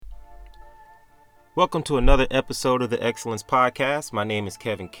Welcome to another episode of the Excellence Podcast. My name is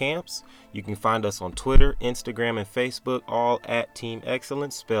Kevin Camps. You can find us on Twitter, Instagram, and Facebook, all at Team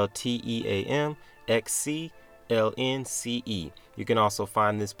Excellence, spelled TEAMXCLNCE. You can also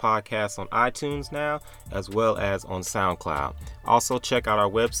find this podcast on iTunes now, as well as on SoundCloud. Also, check out our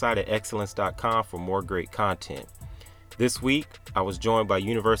website at excellence.com for more great content. This week, I was joined by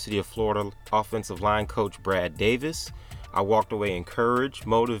University of Florida offensive line coach Brad Davis. I walked away encouraged,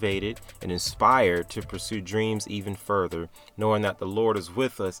 motivated, and inspired to pursue dreams even further, knowing that the Lord is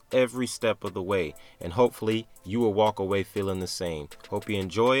with us every step of the way, and hopefully you will walk away feeling the same. Hope you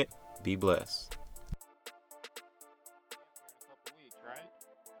enjoy it. Be blessed.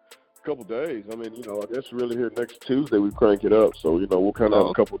 Couple days. I mean, I guess really here next Tuesday we crank it up. So, we'll kind of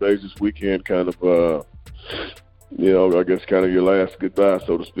have a couple days this weekend, kind of, I guess kind of your last goodbye,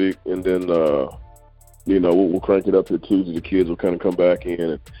 so to speak, and then, we'll crank it up to Tuesday. The kids will kind of come back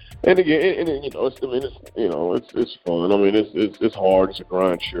in, and again, it's fun. I mean, it's hard. It's a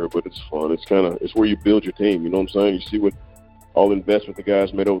grind, sure, but it's fun. It's where you build your team. You know what I'm saying? You see what all the investment the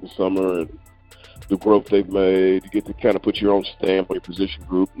guys made over the summer and the growth they've made. You get to kind of put your own stamp on your position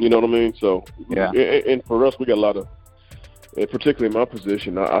group. You know what I mean? So, yeah. And for us, we got a lot of, and particularly in my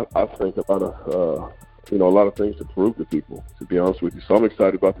position, I think about a lot of things to prove to people. To be honest with you, so I'm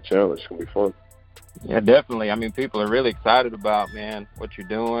excited about the challenge. It's gonna be fun. Yeah, definitely. I mean, people are really excited about, man, what you're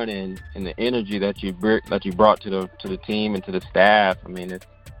doing and the energy that you brought to the team and to the staff. I mean, it's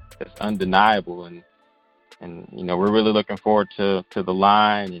undeniable, and we're really looking forward to the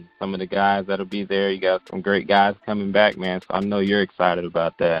line and some of the guys that'll be there. You got some great guys coming back, man. So I know you're excited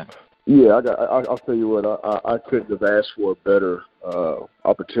about that. Yeah, I'll tell you what, I couldn't have asked for a better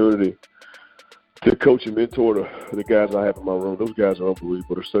opportunity to coach and mentor the guys I have in my room. Those guys are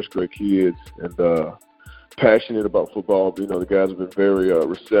unbelievable. They're such great kids and passionate about football. The guys have been very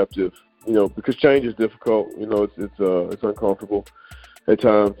receptive, because change is difficult. It's uncomfortable at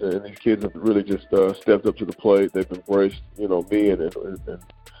times, and these kids have really just stepped up to the plate. They've embraced, me and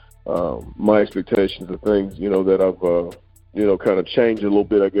my expectations of things, that I've, kind of changed a little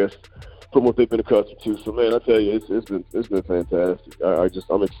bit, I guess, from what they've been accustomed to. So, man, I tell you, it's been fantastic.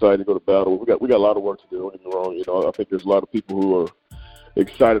 I'm excited to go to battle. We got a lot of work to do. Don't get me wrong. I think there's a lot of people who are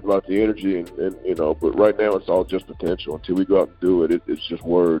excited about the energy, and but right now it's all just potential. Until we go out and do it, it's just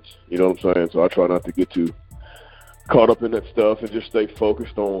words. You know what I'm saying? So I try not to get too caught up in that stuff and just stay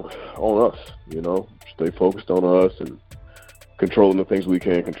focused on us. Stay focused on us and controlling the things we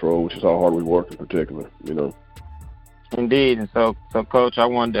can control, which is how hard we work in particular. Indeed. And so Coach, I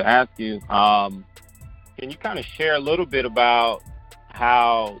wanted to ask you, can you kind of share a little bit about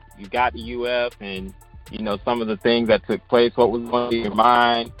how you got to UF and, some of the things that took place? What was going in your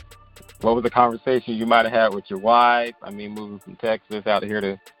mind? What was the conversation you might have had with your wife? I mean, moving from Texas out here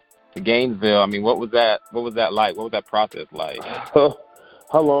to Gainesville. I mean, what was that like? What was that process like? How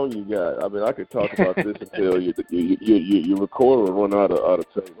long you got? I mean, I could talk about this until you record or run out of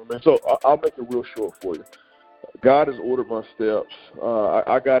tape. I mean, so I'll make it real short for you. God has ordered my steps.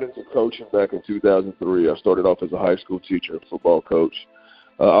 I got into coaching back in 2003. I started off as a high school teacher and football coach.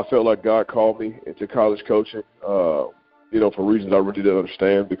 I felt like God called me into college coaching, for reasons I really didn't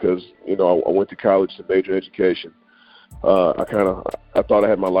understand because, I went to college to major education. I thought I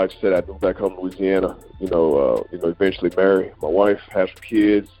had my life set. I'd move back home to Louisiana, eventually marry my wife, have some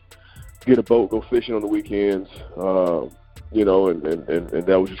kids, get a boat, go fishing on the weekends, and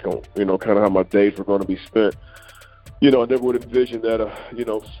that was just going, kind of how my days were going to be spent. I never would have envisioned that,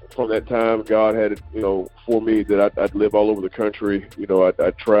 from that time, God had it, for me that I'd live all over the country.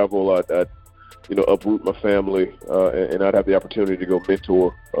 I'd travel, I'd uproot my family, and I'd have the opportunity to go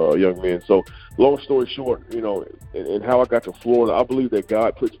mentor young men. So long story short, and how I got to Florida, I believe that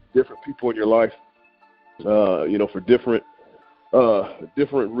God puts different people in your life, for different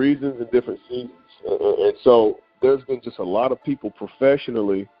reasons and different seasons. And so there's been just a lot of people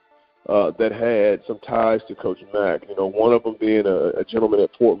professionally that had some ties to Coach Mack. One of them being a gentleman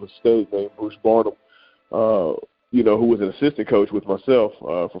at Portland State named Bruce Barnum, who was an assistant coach with myself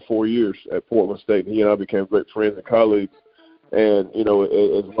for 4 years at Portland State. And he and I became great friends and colleagues. And,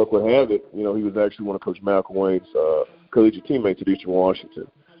 as luck would have it, he was actually one of Coach McElwain's collegiate teammates at Eastern Washington.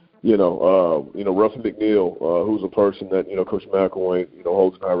 Ruffin McNeil, who's a person that, Coach McElwain,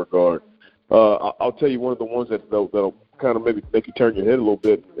 holds in high regard. I'll tell you one of the ones that'll kind of maybe make you turn your head a little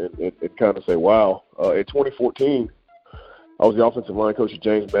bit and kind of say, wow. In 2014, I was the offensive line coach at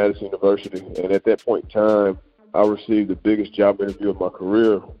James Madison University, and at that point in time, I received the biggest job interview of my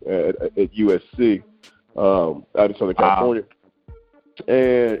career at USC out in Southern California.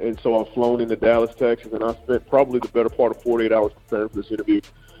 And so I was flown into Dallas, Texas, and I spent probably the better part of 48 hours preparing for this interview.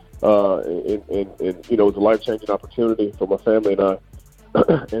 and it was a life-changing opportunity for my family and I.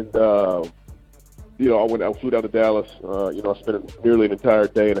 And I flew down to Dallas. I spent nearly an entire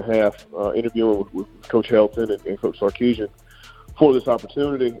day and a half interviewing with Coach Helton and Coach Sarkisian for this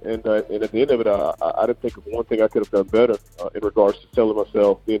opportunity. And at the end of it, I didn't think of one thing I could have done better in regards to selling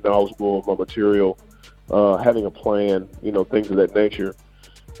myself, being knowledgeable of my material, having a plan, things of that nature.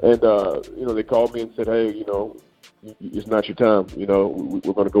 And, they called me and said, hey, it's not your time.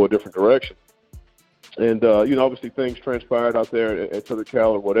 We're going to go a different direction. And, obviously things transpired out there at Southern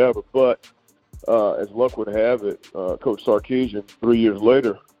Cal or whatever. But as luck would have it, Coach Sarkisian, 3 years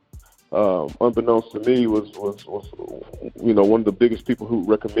later, unbeknownst to me, was one of the biggest people who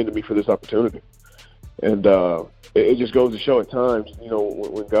recommended me for this opportunity. And it just goes to show at times,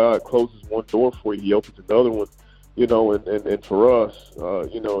 when God closes one door for you, He opens another one. And for us,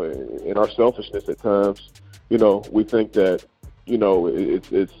 in our selfishness at times, we think that,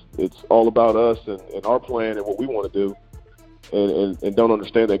 it's all about us and our plan and what we want to do, and don't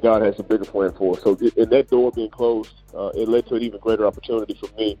understand that God has a bigger plan for us. So in that door being closed, it led to an even greater opportunity for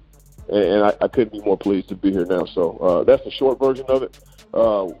me, and I couldn't be more pleased to be here now. So that's the short version of it.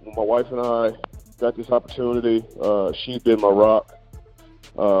 My wife and I got this opportunity. She's been my rock.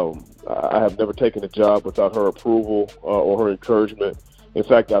 I have never taken a job without her approval or her encouragement. In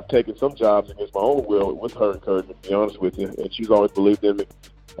fact, I've taken some jobs against my own will with her encouragement, to be honest with you, and she's always believed in me.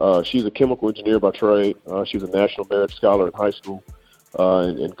 She's a chemical engineer by trade. She was a National Merit Scholar in high school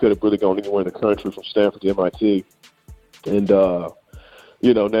and could have really gone anywhere in the country from Stanford to MIT. And, now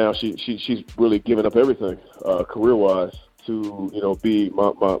she's really given up everything career-wise to, be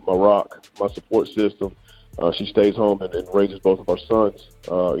my rock, my support system. She stays home and raises both of our sons,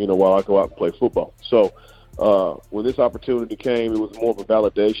 while I go out and play football. So when this opportunity came, it was more of a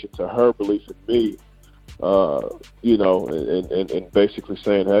validation to her belief in me, and basically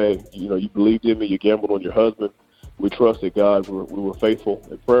saying, hey, you believed in me, you gambled on your husband, we trusted God, we were faithful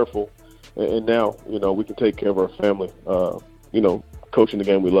and prayerful, and now, we can take care of our family, coaching the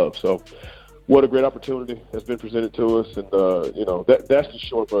game we love. So what a great opportunity has been presented to us, and, that's the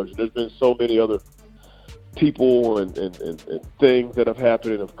short version. There's been so many other people and things that have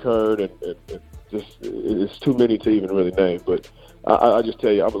happened and occurred, and just it's too many to even really name. But I just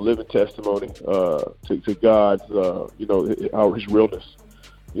tell you, I'm a living testimony to God's, His realness.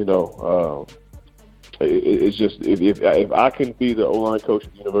 It's just if I can be the O-line coach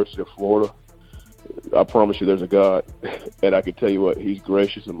at the University of Florida, I promise you, there's a God, and I can tell you what, He's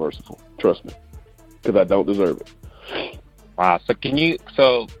gracious and merciful. Trust me, because I don't deserve it. Wow. So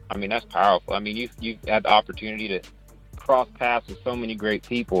that's powerful. I mean, you had the opportunity to cross paths with so many great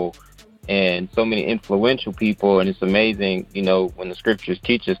people and so many influential people. And it's amazing, when the scriptures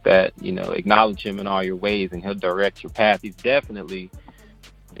teach us that, acknowledge Him in all your ways and He'll direct your path. He's definitely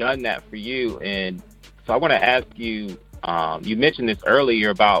done that for you. And so I want to ask you, you mentioned this earlier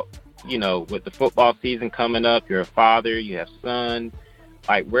about, with the football season coming up, you're a father, you have sons.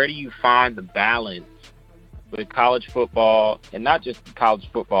 Like, where do you find the balance with college football, and not just the college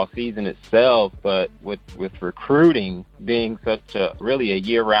football season itself, but with recruiting being such a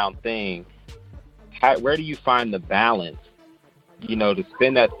year-round thing? Where do you find the balance, to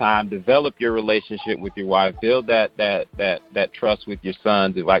spend that time, develop your relationship with your wife, build that trust with your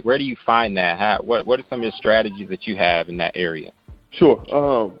sons? Like, where do you find that? What are some of the strategies that you have in that area? Sure.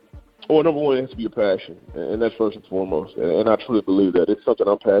 Well, number one, it has to be your passion, and that's first and foremost. And I truly believe that it's something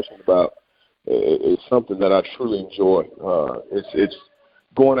I'm passionate about. It's something that I truly enjoy. It's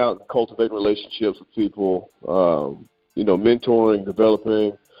going out and cultivating relationships with people, mentoring,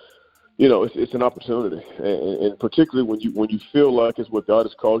 developing. It's an opportunity, and particularly when you feel like it's what God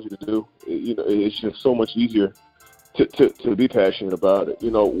has called you to do. It's just so much easier to be passionate about it.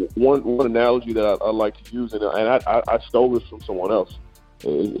 One analogy that I like to use, and I stole this from someone else.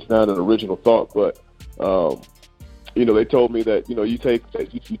 It's not an original thought, but they told me that you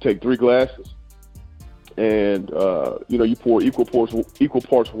take 3 glasses, and you pour equal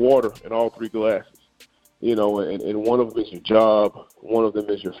parts water in all 3 glasses. And one of them is your job, one of them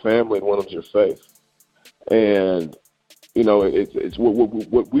is your family, and one of them is your faith. And it's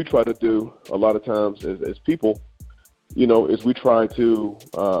what we try to do a lot of times as people. Is we try to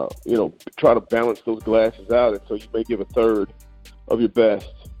balance those glasses out, and so you may give a third of your best,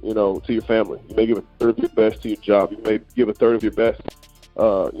 to your family. You may give a third of your best to your job. You may give a third of your best,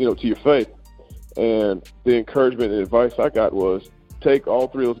 to your faith. And the encouragement and advice I got was take all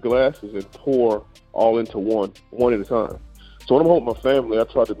 3 of those glasses and pour all into one at a time. So when I'm home with my family, I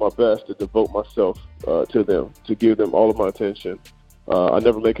try to do my best to devote myself to them, to give them all of my attention, I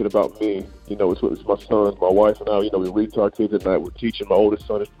never make it about me. It's my sons, my wife, and I. We read to our kids at night. We're teaching my oldest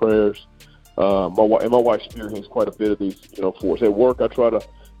son his prayers. My wife spearheads quite a bit of these, for us. At work, I try to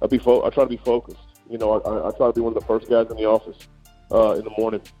be focused. I try to be one of the first guys in the office in the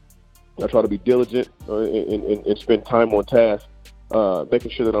morning. I try to be diligent and spend time on task,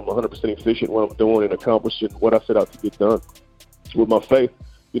 making sure that I'm 100% efficient in what I'm doing and accomplishing what I set out to get done. With my faith,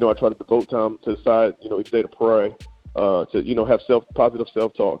 I try to devote time to the side, each day to pray, to, have positive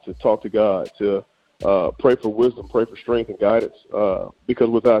self-talk, to talk to God, to pray for wisdom, pray for strength and guidance. Because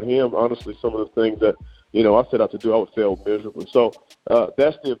without him, honestly, some of the things that, I set out to do, I would fail miserably. So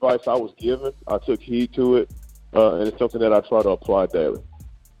that's the advice I was given. I took heed to it, and it's something that I try to apply daily.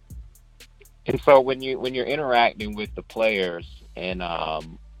 And so when you're interacting with the players and,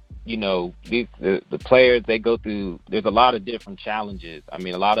 the players, they go through, there's a lot of different challenges. I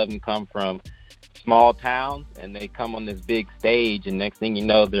mean, a lot of them come from small towns and they come on this big stage, and next thing you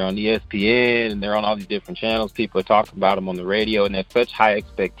know, they're on ESPN and they're on all these different channels. People are talking about them on the radio, and there's such high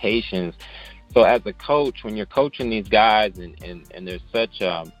expectations. So as a coach, when you're coaching these guys and there's such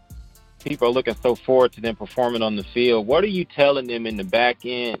people are looking so forward to them performing on the field, what are you telling them in the back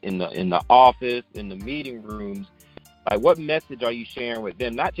end, in the office, in the meeting rooms? Like, what message are you sharing with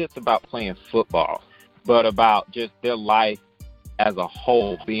them, not just about playing football, but about just their life as a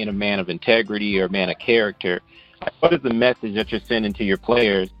whole, being a man of integrity or a man of character? Like, what is the message that you're sending to your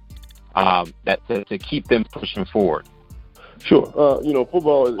players that to keep them pushing forward? Sure.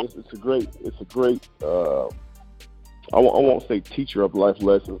 Football it's a great I won't say teacher of life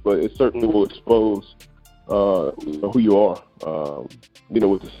lessons, but it certainly will expose who you are.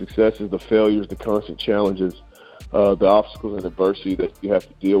 With the successes, the failures, the constant challenges, the obstacles and adversity that you have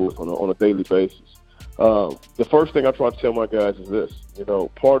to deal with on a daily basis. The first thing I try to tell my guys is this: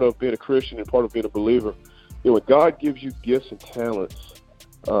 part of being a Christian and part of being a believer, when God gives you gifts and talents,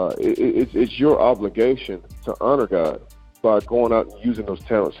 it's your obligation to honor God by going out and using those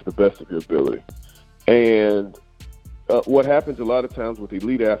talents to the best of your ability. And what happens a lot of times with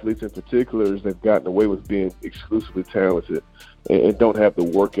elite athletes in particular is they've gotten away with being exclusively talented and don't have the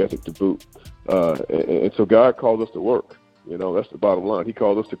work ethic to boot. And so God calls us to work. That's the bottom line. He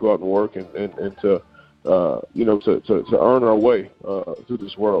calls us to go out and work and to earn our way through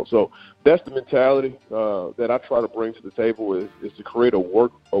this world. So that's the mentality that I try to bring to the table is to create a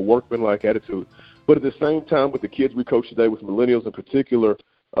workmanlike attitude. But at the same time, with the kids we coach today, with millennials in particular,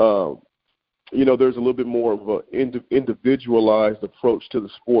 there's a little bit more of an individualized approach to the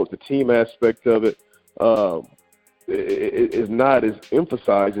sport. The team aspect of it is not as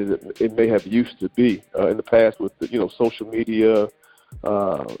emphasized as it may have used to be in the past with social media,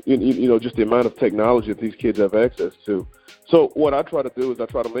 just the amount of technology that these kids have access to. So what I try to do is I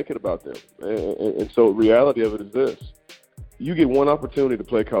try to make it about them. And so the reality of it is this: you get one opportunity to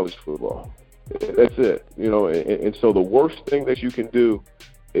play college football. That's it. And so the worst thing that you can do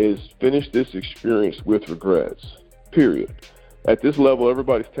is finish this experience with regrets, period. At this level,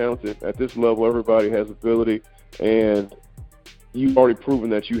 everybody's talented. At this level, everybody has ability, and you've already proven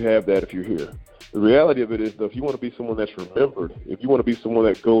that you have that if you're here. The reality of it is, though, if you want to be someone that's remembered, if you want to be someone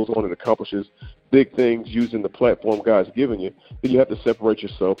that goes on and accomplishes big things using the platform God's given you, then you have to separate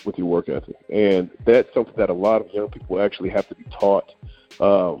yourself with your work ethic. And that's something that a lot of young people actually have to be taught.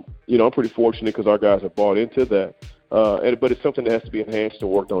 I'm pretty fortunate because our guys have bought into that. But it's something that has to be enhanced and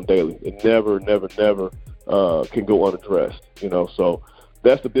worked on daily. It never can go unaddressed. So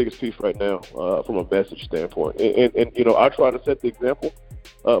that's the biggest piece right now from a message standpoint. And I try to set the example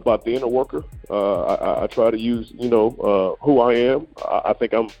by being a worker. I try to use who I am. I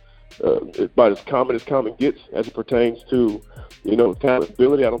think I'm about as common gets as it pertains to talent,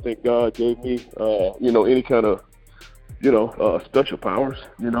 ability. I don't think God gave me any kind of special powers.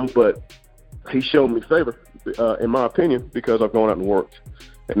 But He showed me favor, in my opinion, because I've gone out and worked,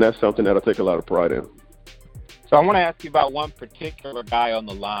 and that's something that I take a lot of pride in. So I want to ask you about one particular guy on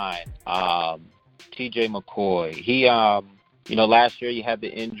the line, TJ McCoy. He, last year he had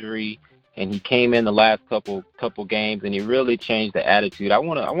the injury, and he came in the last couple games, and he really changed the attitude. I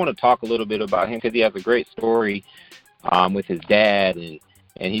want to talk a little bit about him because he has a great story with his dad, and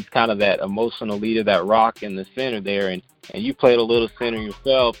he's kind of that emotional leader, that rock in the center there, and you played a little center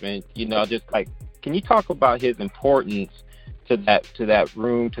yourself, and just like, can you talk about his importance to that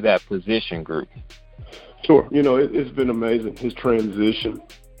room, to that position group? Sure. It's been amazing, his transition.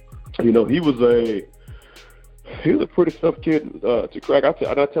 He was a pretty tough kid to crack. I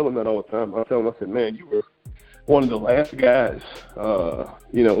tell him that all the time. I tell him, I said, man, you were one of the last guys, to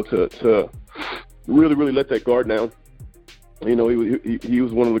really let that guard down. He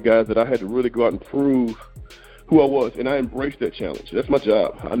was one of the guys that I had to really go out and prove who I was, and I embraced that challenge. That's my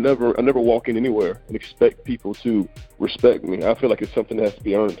job. I never walk in anywhere and expect people to respect me. I feel like it's something that has to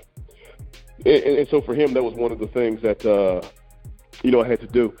be earned. And so for him, that was one of the things that, I had to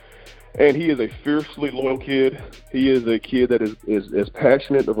do. And he is a fiercely loyal kid. He is a kid that is as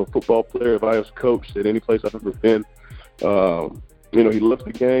passionate of a football player as I have coached at any place I've ever been. He loves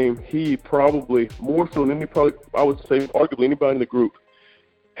the game. He probably, more so than I would say, arguably anybody in the group,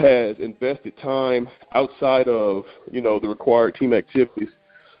 has invested time outside of, the required team activities,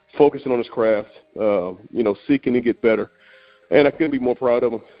 focusing on his craft, seeking to get better. And I couldn't be more proud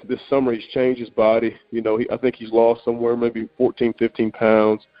of him. This summer he's changed his body. I think he's lost somewhere maybe 14, 15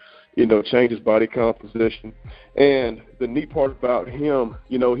 pounds, changed his body composition. And the neat part about him,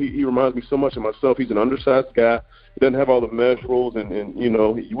 he reminds me so much of myself. He's an undersized guy. He doesn't have all the measurables, and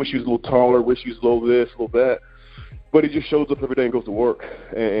you wish he was a little taller, wish he was a little this, a little that. But he just shows up every day and goes to work,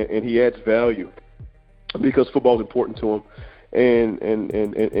 and he adds value because football is important to him. And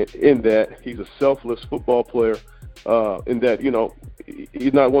in that, he's a selfless football player. In that,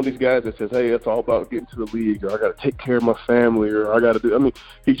 he's not one of these guys that says, hey, it's all about getting to the league, or I got to take care of my family, or I got to do. I mean,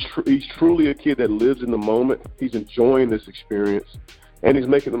 he's truly a kid that lives in the moment. He's enjoying this experience, and he's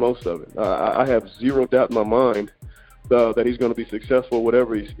making the most of it. I have zero doubt in my mind that he's going to be successful,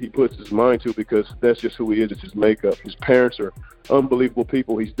 whatever he puts his mind to, because that's just who he is. It's his makeup. His parents are unbelievable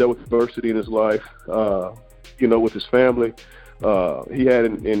people. He's dealt with adversity in his life, with his family. He had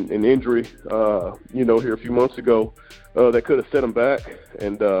an injury, here a few months ago that could have set him back.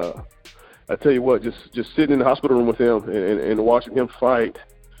 And I tell you what, just sitting in the hospital room with him and watching him fight,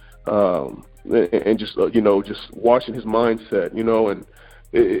 and just watching his mindset, and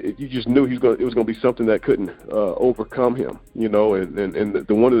you just knew it was going to be something that couldn't overcome him, and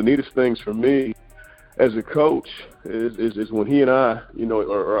one of the neatest things for me as a coach is when he and I,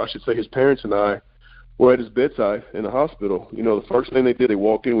 or I should say his parents and I, were at his bedside in the hospital. The first thing they did, they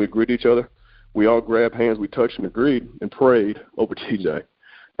walked in, we greeted each other. We all grabbed hands, we touched and agreed and prayed over TJ.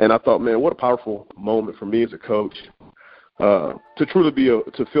 And I thought, man, what a powerful moment for me as a coach to truly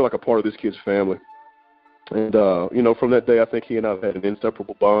to feel like a part of this kid's family. And, from that day, I think he and I have had an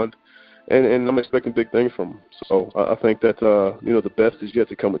inseparable bond. And I'm expecting big things from him. So I think that, the best is yet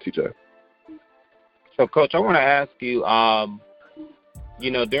to come with TJ. So, Coach, I want to ask you,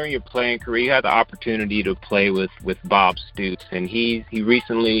 during your playing career, you had the opportunity to play with Bob Stoops, and he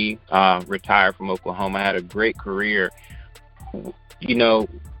recently retired from Oklahoma, had a great career.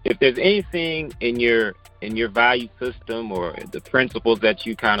 If there's anything in your value system or the principles that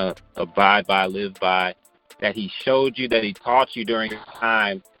you kind of abide by, live by, that he showed you, that he taught you during his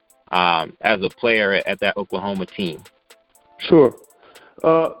time as a player at that Oklahoma team? Sure.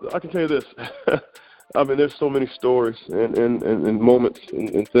 I can tell you this. I mean, there's so many stories and moments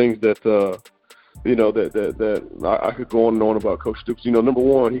and things that, that I could go on and on about Coach Stoops. Number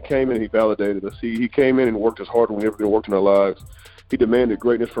one, he came in and he validated us. He came in and worked as hard as we ever worked in our lives. He demanded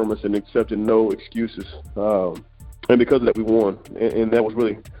greatness from us and accepted no excuses. And because of that, we won. And that was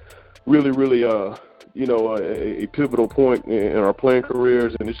really, really, really, a pivotal point in our playing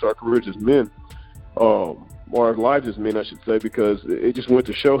careers and just our careers as men, or our lives as men, I should say, because it just went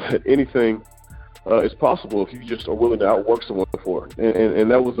to show that anything is possible if you just are willing to outwork someone for it. And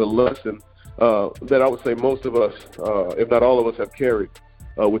that was a lesson that I would say most of us, if not all of us, have carried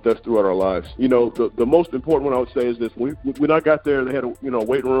with us throughout our lives. The most important one I would say is this. When I got there, they had a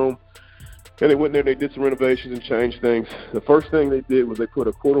weight room, and they went there and they did some renovations and changed things. The first thing they did was they put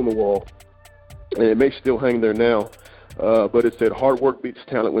a quote on the wall, and it may still hang there now, but it said, hard work beats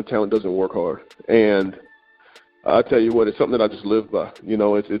talent when talent doesn't work hard. And I tell you what, it's something that I just live by.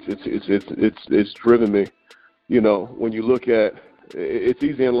 It's driven me. When you look at, it's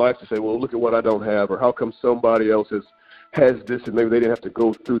easy in life to say, well, look at what I don't have, or how come somebody else has this and maybe they didn't have to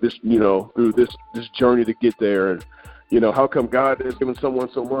go through this, through this journey to get there, and how come God has given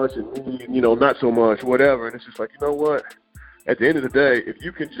someone so much and me, not so much, whatever. And it's just like, you know what? At the end of the day, if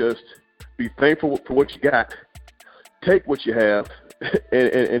you can just be thankful for what you got, take what you have,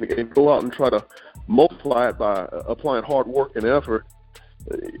 and go out and try to multiply it by applying hard work and effort,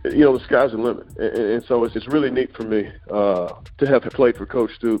 the sky's the limit. And so it's really neat for me to have played for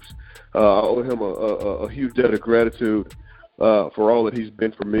Coach Stoops. I owe him a huge debt of gratitude for all that he's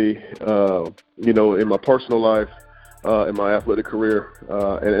been for me, in my personal life, in my athletic career.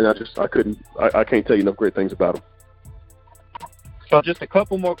 And I can't tell you enough great things about him. So just a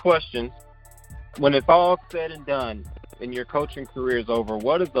couple more questions. When it's all said and done and your coaching career is over,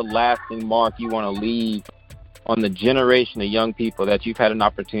 what is the lasting mark you want to leave on the generation of young people that you've had an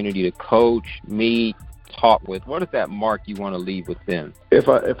opportunity to coach, meet, talk with? What is that mark you want to leave with them? If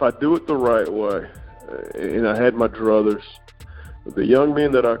I do it the right way, and I had my druthers, the young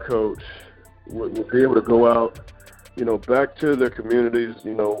men that I coach would be able to go out, back to their communities,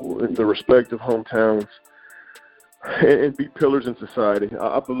 in their respective hometowns, and be pillars in society.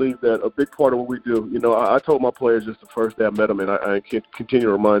 I believe that a big part of what we do, I told my players just the first day I met them, and I continue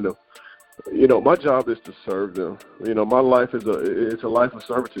to remind them, my job is to serve them. My life it's a life of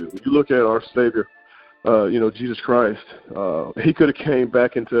servitude. When you look at our Savior, Jesus Christ, he could have came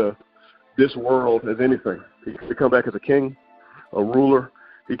back into this world as anything. He could have come back as a king, a ruler.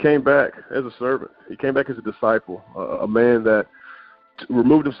 He came back as a servant. He came back as a disciple, a man that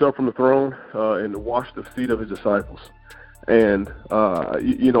removed himself from the throne and washed the feet of his disciples. And I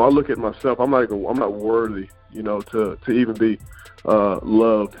look at myself. I'm not worthy, to even be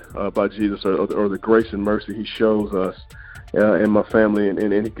loved by Jesus or the grace and mercy he shows us and my family,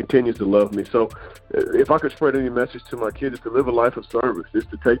 and he continues to love me. So if I could spread any message to my kids, it's to live a life of service. It's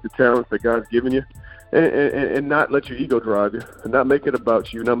to take the talents that God's given you and not let your ego drive you, and not make it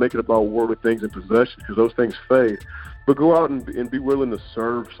about you, not make it about worldly things and possessions, because those things fade. But go out and be willing to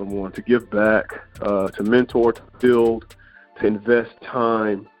serve someone, to give back, to mentor, to build, to invest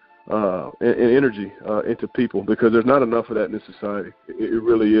time and energy into people, because there's not enough of that in this society. It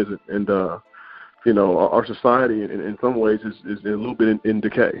really isn't. And our society in some ways is a little bit in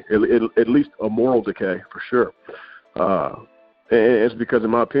decay, at least a moral decay for sure. And it's because, in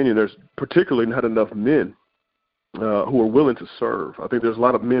my opinion, there's particularly not enough men who are willing to serve. I think there's a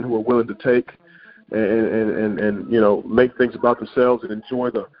lot of men who are willing to take and make things about themselves and enjoy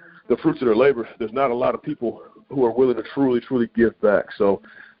the fruits of their labor. There's not a lot of people who are willing to truly give back. So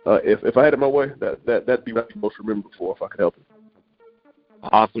if I had it my way, that'd be what I'd be most remembered for if I could help it.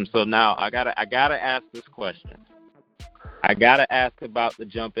 Awesome. So now I gotta ask this question. I gotta ask about the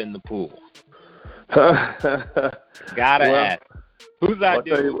jump in the pool. Ask. Whose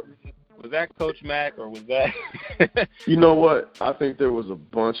idea? Was that Coach Mack, or was that? You know what? I think there was a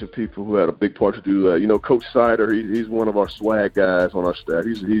bunch of people who had a big part to do that. Coach Sider, he's one of our swag guys on our staff.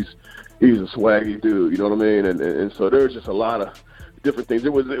 He's a swaggy dude. You know what I mean? And so there's just a lot of different things. I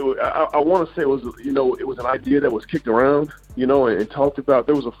want to say it was an idea that was kicked around, and talked about.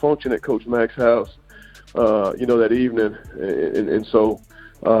 There was a function at Coach Mack's house, that evening, and so.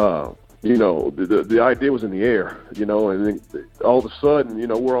 The idea was in the air, and then all of a sudden,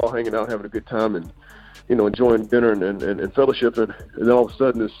 we're all hanging out, having a good time, and, enjoying dinner and fellowship, and then all of a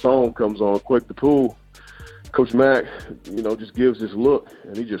sudden this song comes on, Quick the Pool. Coach Mack, just gives this look,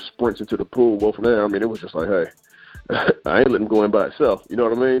 and he just sprints into the pool. Well, from there, it was just like, hey, I ain't letting him go in by itself, you know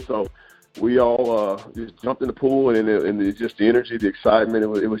what I mean? So we all just jumped in the pool, and just the energy, the excitement,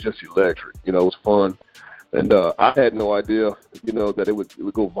 it was just electric. It was fun. And I had no idea, that it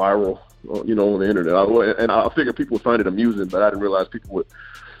would go viral, on the internet. I figured people would find it amusing, but I didn't realize people would,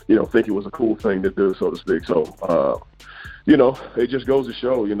 think it was a cool thing to do, so to speak. So, it just goes to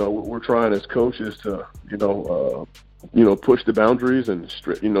show, we're trying as coaches to, push the boundaries and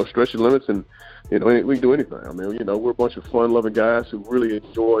stretch the limits, and we can do anything. We're a bunch of fun-loving guys who really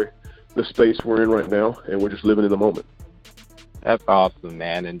enjoy the space we're in right now, and we're just living in the moment. That's awesome,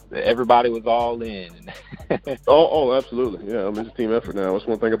 man, and everybody was all in. Oh, absolutely, yeah. It's a team effort now. That's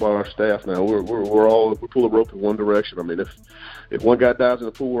one thing about our staff now. We pull a rope in one direction. If one guy dives in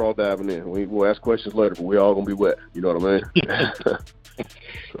the pool, we're all diving in. We'll ask questions later, but we all gonna be wet. You know what I mean?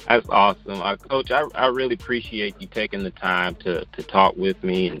 That's awesome, Coach. I really appreciate you taking the time to talk with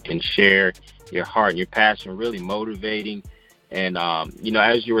me and share your heart and your passion. Really motivating, and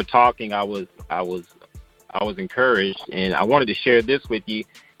as you were talking, I was encouraged, and I wanted to share this with you.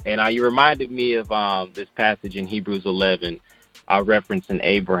 And you reminded me of this passage in Hebrews 11, referencing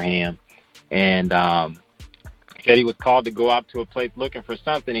Abraham. And said he was called to go out to a place looking for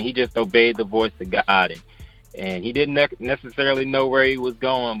something, and he just obeyed the voice of God. And he didn't necessarily know where he was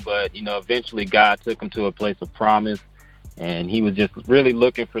going, but, eventually God took him to a place of promise. And he was just really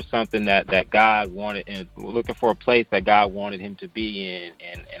looking for something that God wanted, and looking for a place that God wanted him to be in.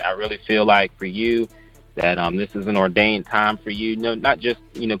 And I really feel like for you, that this is an ordained time for you, not just,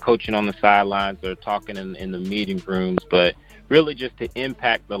 coaching on the sidelines or talking in the meeting rooms, but really just to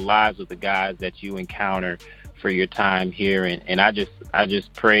impact the lives of the guys that you encounter for your time here. And I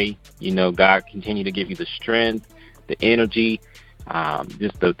just pray, God continue to give you the strength, the energy,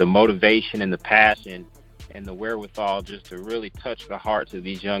 just the motivation and the passion and the wherewithal just to really touch the hearts of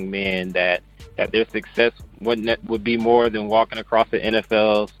these young men, that their success would be more than walking across the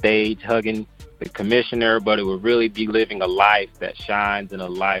NFL stage, hugging the commissioner, but it would really be living a life that shines and a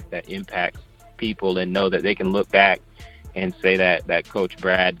life that impacts people, and know that they can look back and say that Coach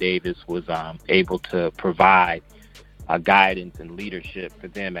Brad Davis was able to provide guidance and leadership for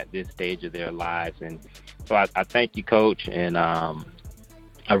them at this stage of their lives. And so I thank you, Coach, and I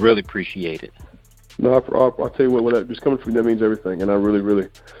really appreciate it. No, I'll tell you what, just coming from you, that means everything, and I really, really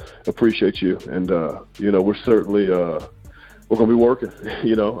appreciate you. And, we're certainly we're going to be working.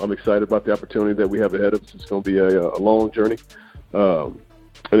 I'm excited about the opportunity that we have ahead of us. It's going to be a long journey, and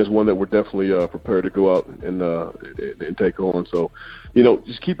it's one that we're definitely prepared to go out and take on. So,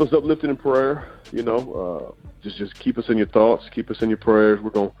 just keep us uplifted in prayer. Just keep us in your thoughts, keep us in your prayers.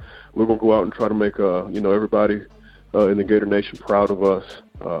 We're going to go out and try to make everybody in the Gator Nation proud of us.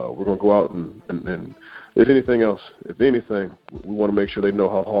 We're going to go out and if anything, we want to make sure they know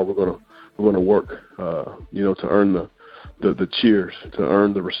how hard we're going to work. To earn the cheers, to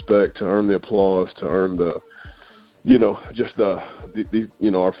earn the respect, to earn the applause, to earn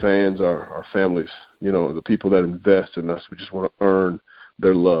our fans, our families, the people that invest in us. We just want to earn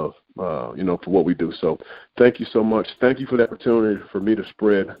their love, for what we do. So thank you so much. Thank you for the opportunity for me to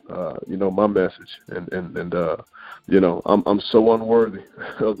spread, my message. And I'm so unworthy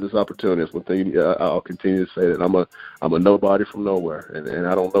of this opportunity. That's one thing I'll continue to say, that I'm a nobody from nowhere. And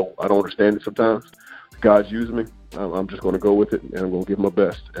I don't know, I don't understand it sometimes. God's using me. I'm just going to go with it, and I'm going to give my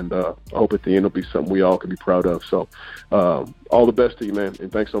best. And I hope at the end it'll be something we all can be proud of. So all the best to you, man,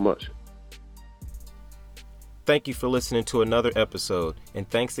 and thanks so much. Thank you for listening to another episode, and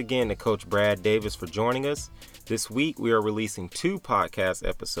thanks again to Coach Brad Davis for joining us. This week, we are releasing 2 podcast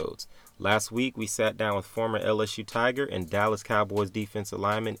episodes. Last week, we sat down with former LSU Tiger and Dallas Cowboys defensive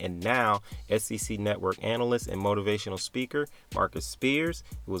lineman and now SEC Network analyst and motivational speaker, Marcus Spears.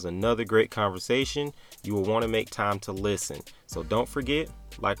 It was another great conversation. You will want to make time to listen. So don't forget,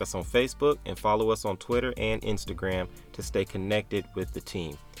 like us on Facebook and follow us on Twitter and Instagram to stay connected with the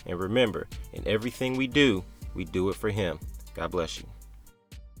team. And remember, in everything we do it for him. God bless you.